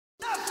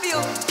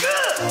feel good.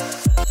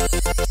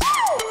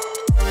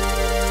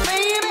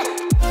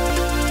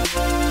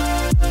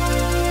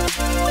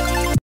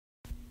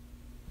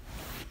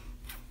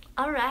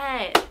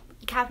 Alright,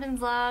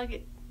 Captain's Log,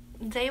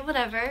 day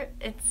whatever,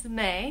 it's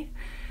May,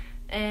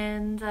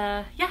 and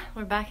yeah,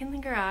 we're back in the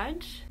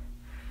garage.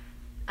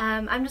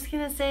 I'm just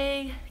gonna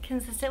stay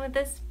consistent with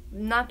this,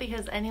 not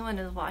because anyone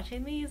is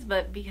watching these,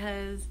 but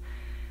because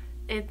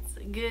it's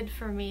good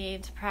for me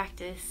to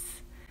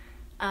practice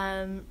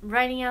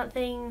writing out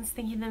things,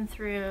 thinking them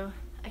through,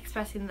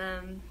 expressing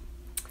them,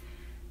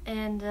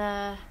 and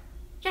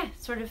yeah,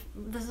 sort of,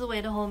 this is a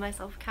way to hold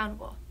myself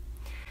accountable.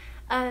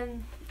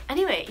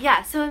 Anyway,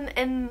 yeah, so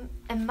in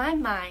my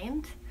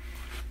mind,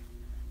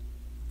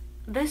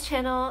 this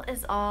channel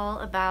is all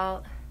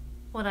about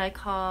what I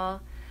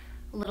call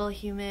little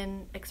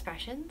human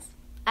expressions.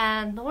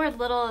 And the word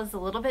little is a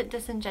little bit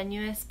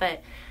disingenuous,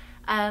 but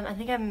I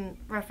think I'm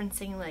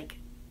referencing like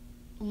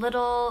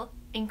little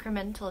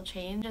incremental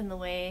change in the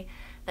way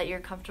that you're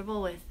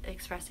comfortable with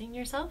expressing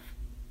yourself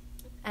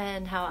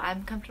and how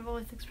I'm comfortable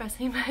with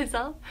expressing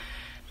myself.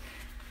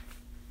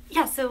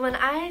 Yeah, so when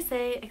I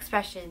say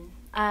expression,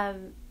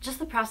 just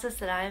the process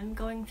that I'm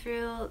going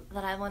through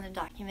that I want to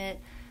document,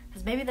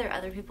 because maybe there are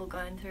other people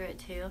going through it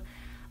too.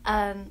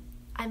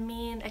 I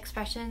mean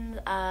expression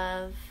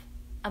of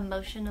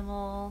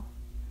emotional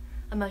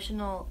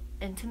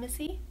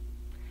intimacy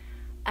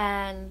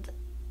and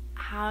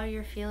how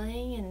you're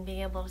feeling and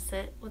being able to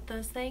sit with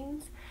those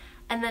things,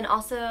 and then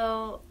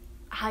also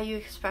how you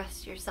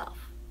express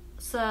yourself.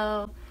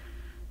 So,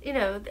 you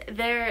know,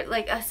 they're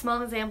like a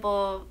small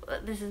example.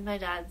 This is my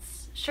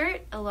dad's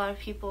shirt. A lot of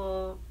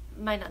people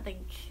might not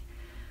think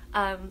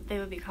they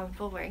would be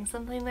comfortable wearing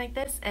something like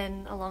this,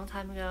 and a long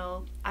time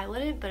ago I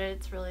wouldn't, but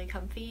it's really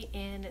comfy,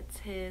 and it's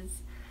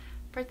his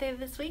birthday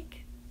this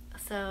week,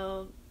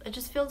 so it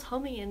just feels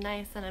homey and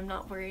nice, and I'm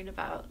not worried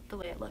about the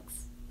way it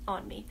looks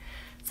on me.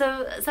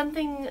 So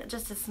something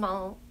just as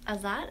small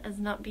as that, as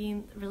not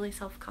being really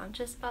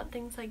self-conscious about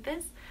things like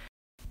this.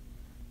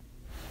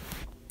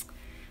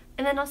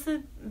 And then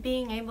also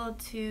being able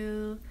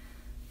to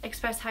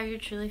express how you're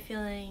truly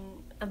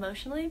feeling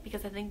emotionally,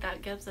 because I think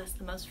that gives us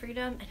the most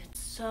freedom, and it's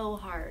so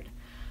hard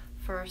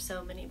for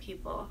so many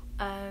people.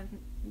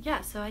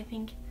 Yeah, so I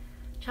think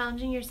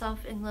challenging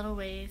yourself in little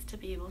ways to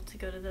be able to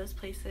go to those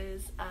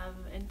places of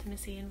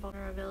intimacy and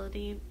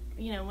vulnerability,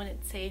 you know, when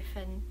it's safe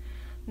and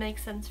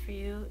makes sense for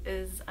you,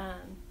 is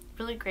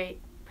really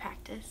great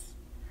practice.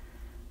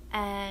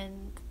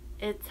 And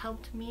it's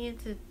helped me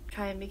to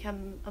try and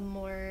become a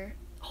more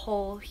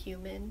whole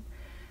human.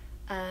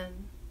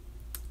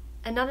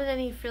 And not in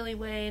any frilly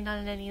way, not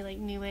in any like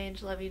new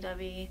age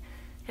lovey-dovey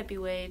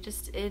hippie way,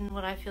 just in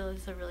what I feel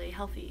is a really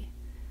healthy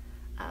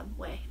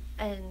way,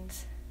 and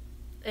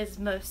is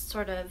most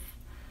sort of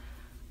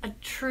a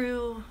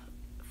true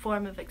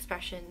form of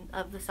expression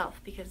of the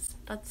self, because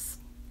that's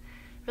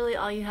really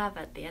all you have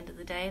at the end of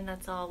the day, and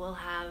that's all we'll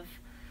have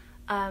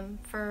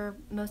for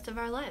most of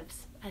our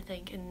lives, I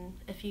think. And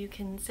if you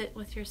can sit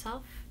with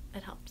yourself,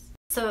 it helps.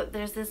 So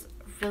there's this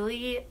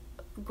really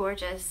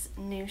gorgeous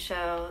new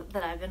show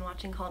that I've been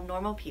watching called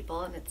Normal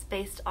People, and it's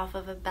based off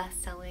of a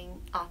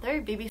best-selling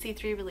author. BBC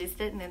Three released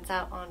it, and it's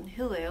out on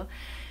Hulu,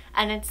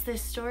 and it's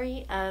this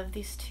story of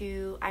these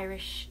two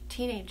Irish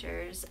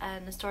teenagers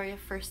and the story of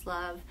first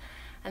love,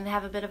 and they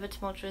have a bit of a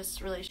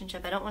tumultuous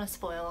relationship. I don't want to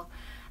spoil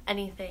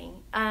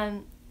anything,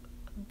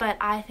 but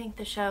I think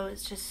the show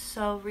is just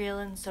so real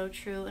and so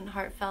true and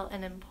heartfelt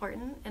and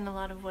important in a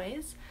lot of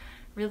ways.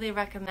 Really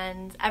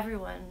recommend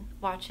everyone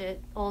watch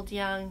it, old,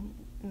 young,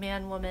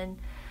 man, woman.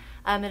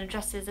 It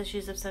addresses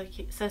issues of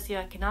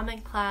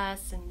socioeconomic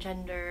class and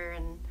gender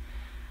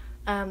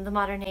and the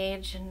modern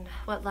age and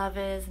what love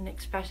is and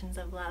expressions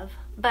of love.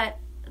 But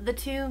the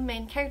two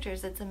main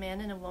characters, it's a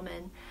man and a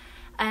woman,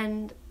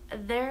 and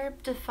they're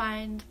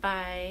defined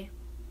by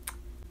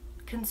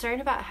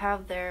concern about how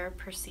they're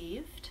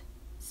perceived,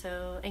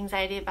 so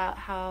anxiety about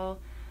how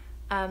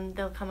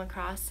they'll come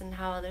across and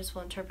how others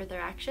will interpret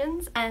their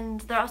actions,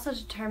 and they're also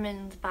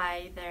determined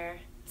by their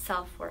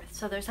self-worth.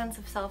 So their sense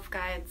of self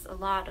guides a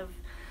lot of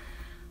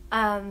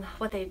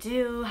what they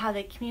do, how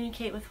they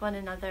communicate with one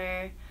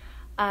another,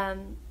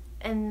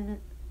 and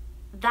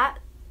that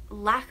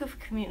lack of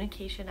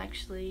communication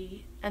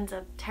actually ends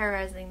up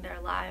terrorizing their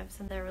lives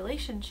and their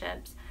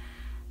relationships,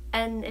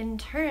 and in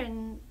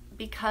turn,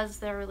 because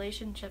their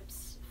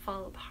relationships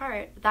fall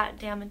apart, that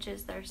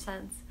damages their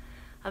sense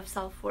of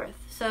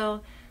self-worth.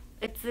 So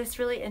it's this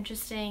really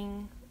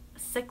interesting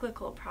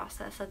cyclical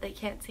process that they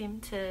can't seem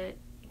to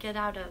get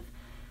out of.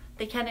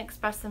 They can't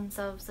express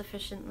themselves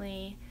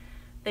sufficiently.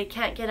 They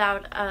can't get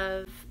out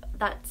of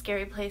that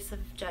scary place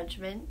of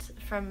judgment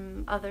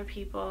from other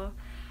people,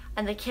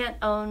 and they can't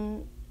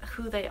own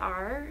who they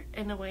are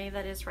in a way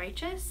that is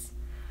righteous,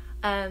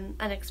 and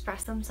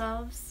express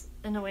themselves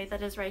in a way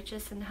that is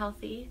righteous and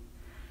healthy.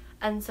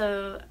 And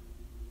so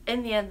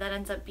in the end, that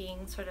ends up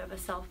being sort of a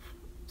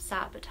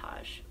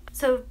self-sabotage.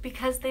 So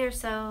because they are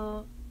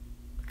so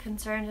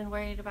concerned and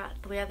worried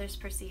about the way others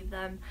perceive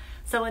them,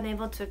 so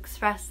unable to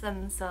express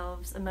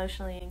themselves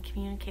emotionally and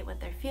communicate what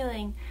they're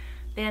feeling,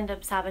 they end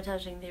up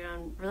sabotaging their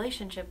own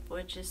relationship,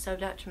 which is so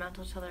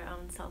detrimental to their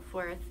own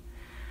self-worth.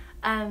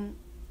 And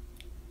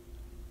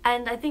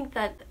I think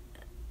that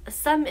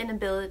some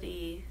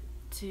inability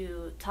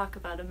to talk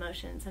about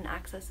emotions and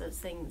access those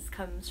things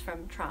comes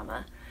from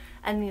trauma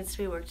and needs to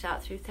be worked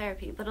out through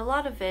therapy. But a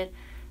lot of it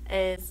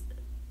is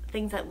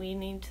things that we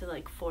need to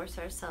like force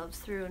ourselves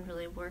through and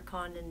really work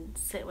on and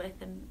sit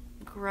with and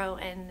grow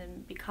in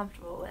and be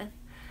comfortable with.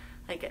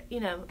 Like, you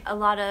know, a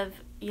lot of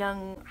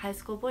young high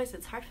school boys,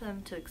 it's hard for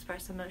them to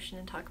express emotion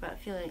and talk about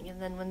feeling,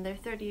 and then when they're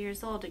 30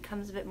 years old it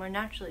comes a bit more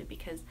naturally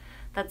because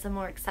that's a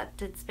more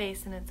accepted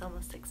space and it's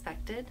almost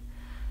expected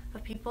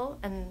of people,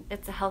 and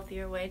it's a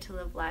healthier way to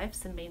live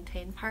lives and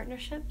maintain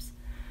partnerships.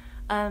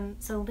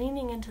 So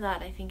leaning into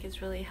that, I think,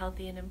 is really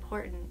healthy and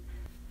important.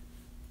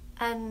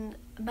 And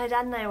my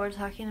dad and I were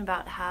talking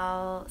about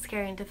how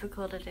scary and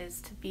difficult it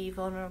is to be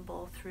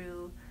vulnerable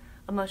through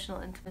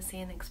emotional intimacy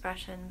and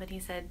expression, but he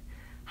said,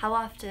 how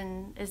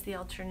often is the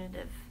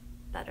alternative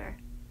better?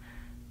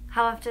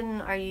 How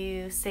often are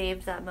you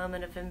saved that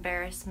moment of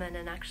embarrassment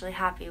and actually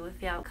happy with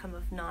the outcome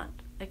of not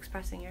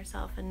expressing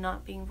yourself and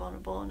not being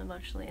vulnerable and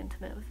emotionally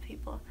intimate with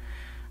people?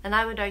 And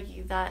I would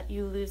argue that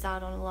you lose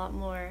out on a lot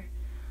more.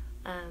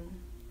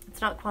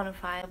 It's not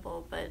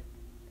quantifiable, but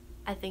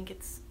I think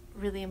it's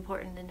really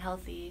important and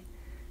healthy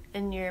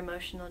in your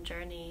emotional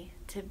journey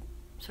to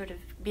sort of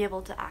be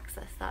able to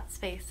access that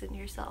space in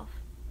yourself.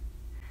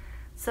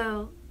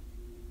 So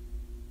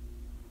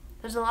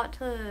there's a lot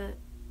to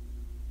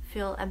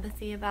feel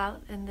empathy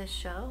about in this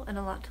show and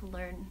a lot to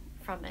learn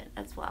from it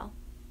as well.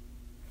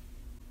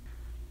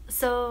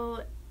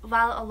 So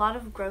while a lot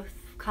of growth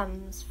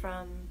comes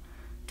from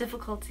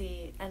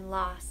difficulty and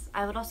loss,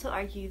 I would also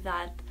argue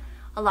that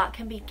a lot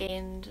can be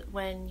gained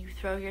when you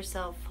throw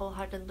yourself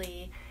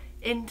wholeheartedly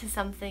into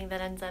something that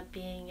ends up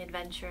being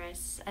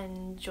adventurous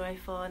and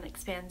joyful and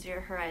expands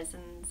your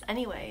horizons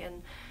anyway,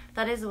 and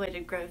that is a way to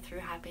grow through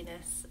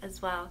happiness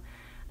as well.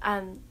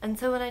 And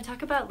so when I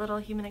talk about little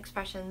human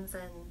expressions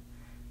and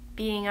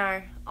being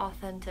our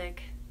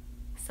authentic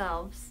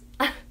selves,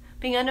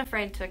 being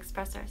unafraid to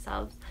express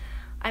ourselves,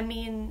 I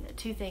mean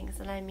two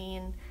things. And I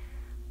mean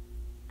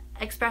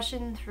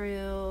expression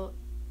through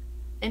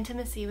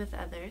intimacy with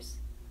others,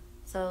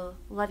 so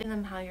letting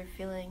them how you're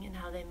feeling and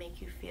how they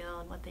make you feel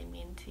and what they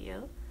mean to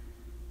you.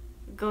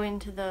 Going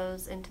to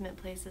those intimate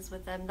places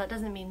with them. That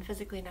doesn't mean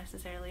physically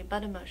necessarily,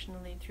 but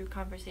emotionally through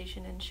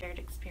conversation and shared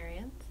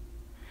experience.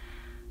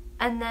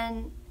 And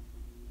then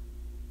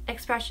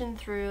expression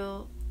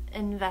through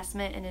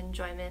investment and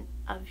enjoyment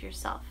of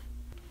yourself.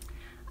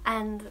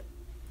 And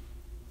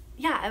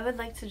yeah, I would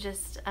like to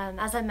just,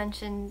 as I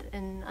mentioned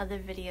in other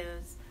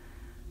videos,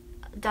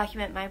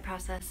 document my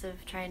process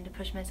of trying to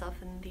push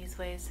myself in these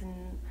ways,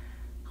 and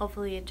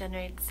hopefully it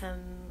generates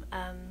some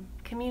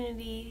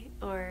community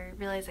or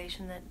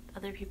realization that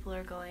other people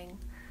are going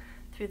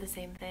through the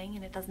same thing,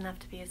 and it doesn't have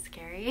to be as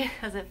scary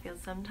as it feels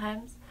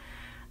sometimes.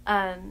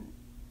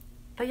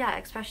 But yeah,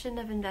 expression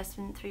of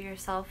investment through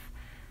yourself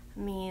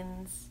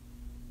means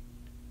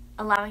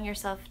allowing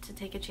yourself to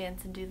take a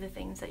chance and do the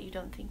things that you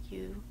don't think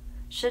you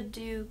should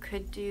do,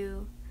 could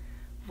do,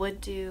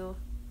 would do,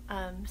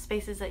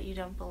 spaces that you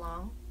don't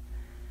belong.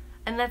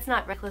 And that's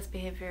not reckless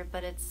behavior,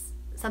 but it's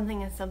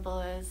something as simple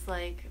as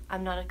like,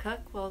 I'm not a cook,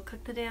 well,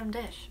 cook the damn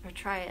dish, or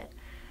try it.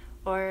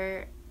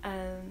 Or,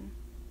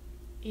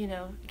 you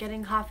know,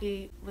 getting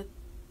coffee with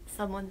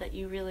someone that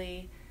you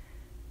really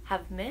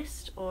have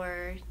missed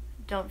or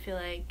don't feel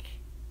like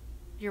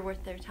you're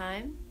worth their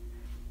time.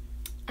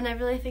 And I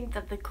really think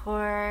that the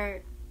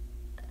core,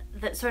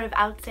 that sort of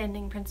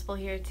outstanding principle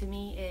here to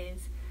me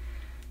is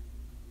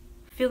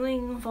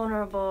feeling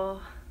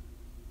vulnerable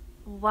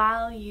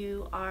while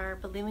you are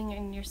believing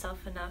in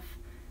yourself enough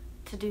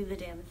to do the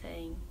damn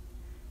thing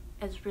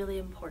is really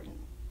important.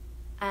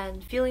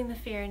 And feeling the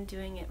fear and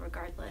doing it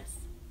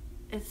regardless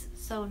is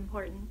so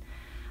important.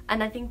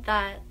 And I think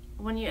that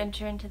when you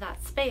enter into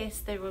that space,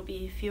 there will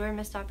be fewer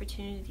missed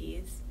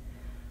opportunities,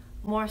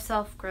 more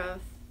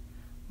self-growth,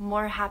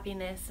 more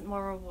happiness,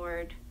 more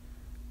reward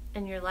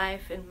in your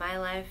life, in my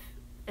life,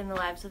 in the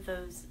lives of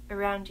those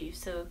around you.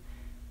 So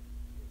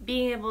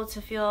being able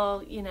to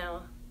feel, you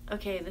know,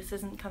 okay, this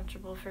isn't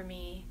comfortable for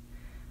me,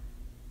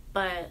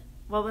 but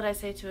what would I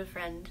say to a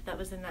friend that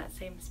was in that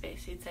same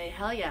space? You'd say,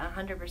 hell yeah,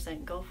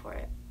 100% go for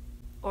it.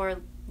 Or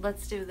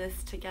let's do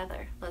this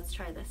together. Let's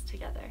try this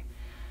together.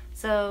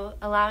 So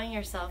allowing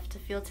yourself to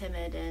feel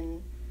timid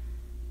and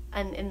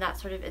in that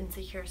sort of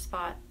insecure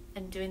spot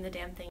and doing the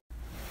damn thing.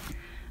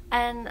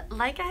 And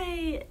like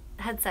I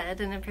had said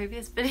in a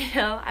previous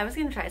video, I was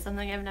going to try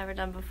something I've never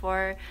done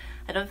before.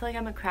 I don't feel like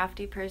I'm a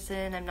crafty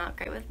person. I'm not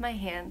great with my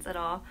hands at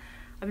all.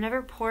 I've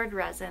never poured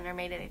resin or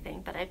made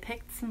anything, but I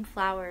picked some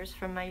flowers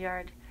from my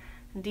yard,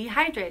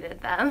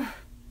 dehydrated them,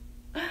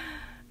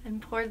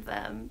 and poured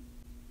them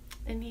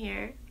in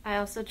here. I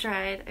also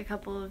tried a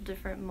couple of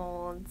different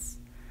molds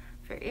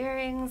for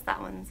earrings.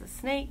 That one's a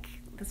snake.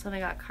 This one I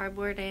got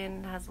cardboard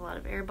in, it has a lot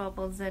of air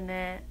bubbles in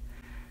it.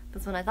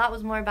 This one I thought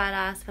was more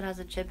badass but has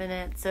a chip in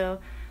it. So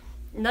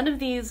none of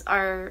these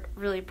are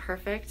really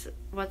perfect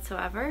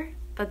whatsoever,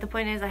 but the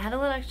point is I had a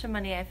little extra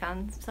money. I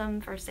found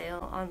some for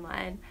sale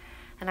online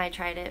and I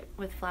tried it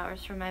with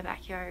flowers from my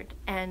backyard,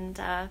 and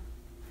I'm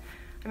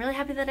really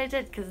happy that I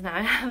did, because now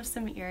I have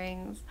some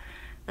earrings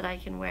that I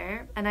can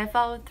wear, and I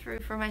followed through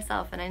for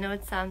myself. And I know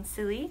it sounds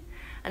silly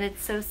and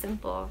it's so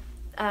simple,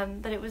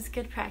 but it was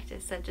good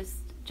practice at just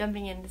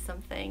jumping into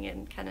something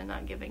and kind of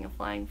not giving a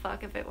flying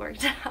fuck if it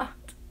worked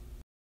out.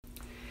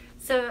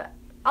 So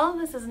all of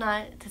this is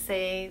not to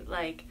say,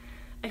 like,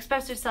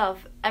 express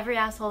yourself. Every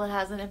asshole that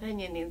has an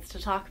opinion needs to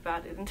talk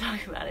about it and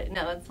talk about it.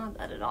 No, it's not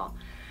that at all.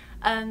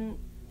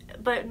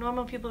 But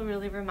normal people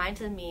really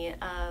reminded me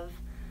of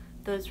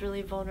those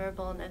really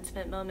vulnerable and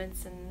intimate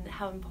moments and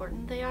how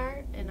important they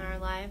are in our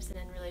lives and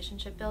in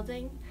relationship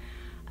building.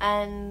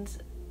 And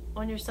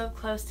when you're so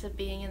close to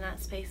being in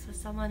that space with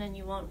someone and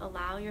you won't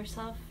allow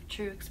yourself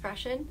true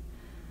expression,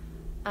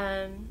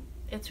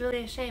 it's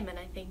really a shame, and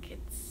I think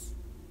it's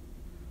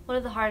one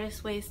of the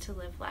hardest ways to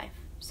live life.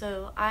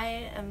 So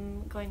I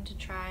am going to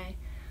try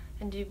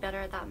and do better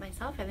at that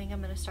myself. I think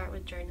I'm going to start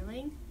with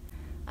journaling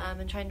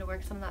and trying to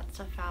work some of that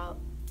stuff out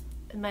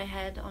in my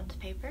head onto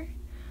paper.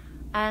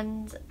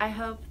 And I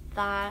hope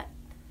that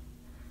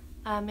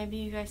maybe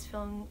you guys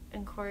feel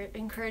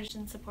encouraged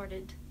and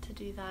supported to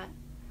do that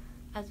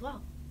as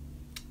well.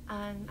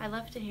 I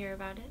love to hear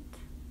about it.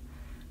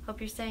 Hope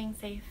you're staying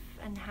safe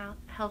and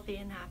healthy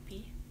and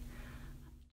happy.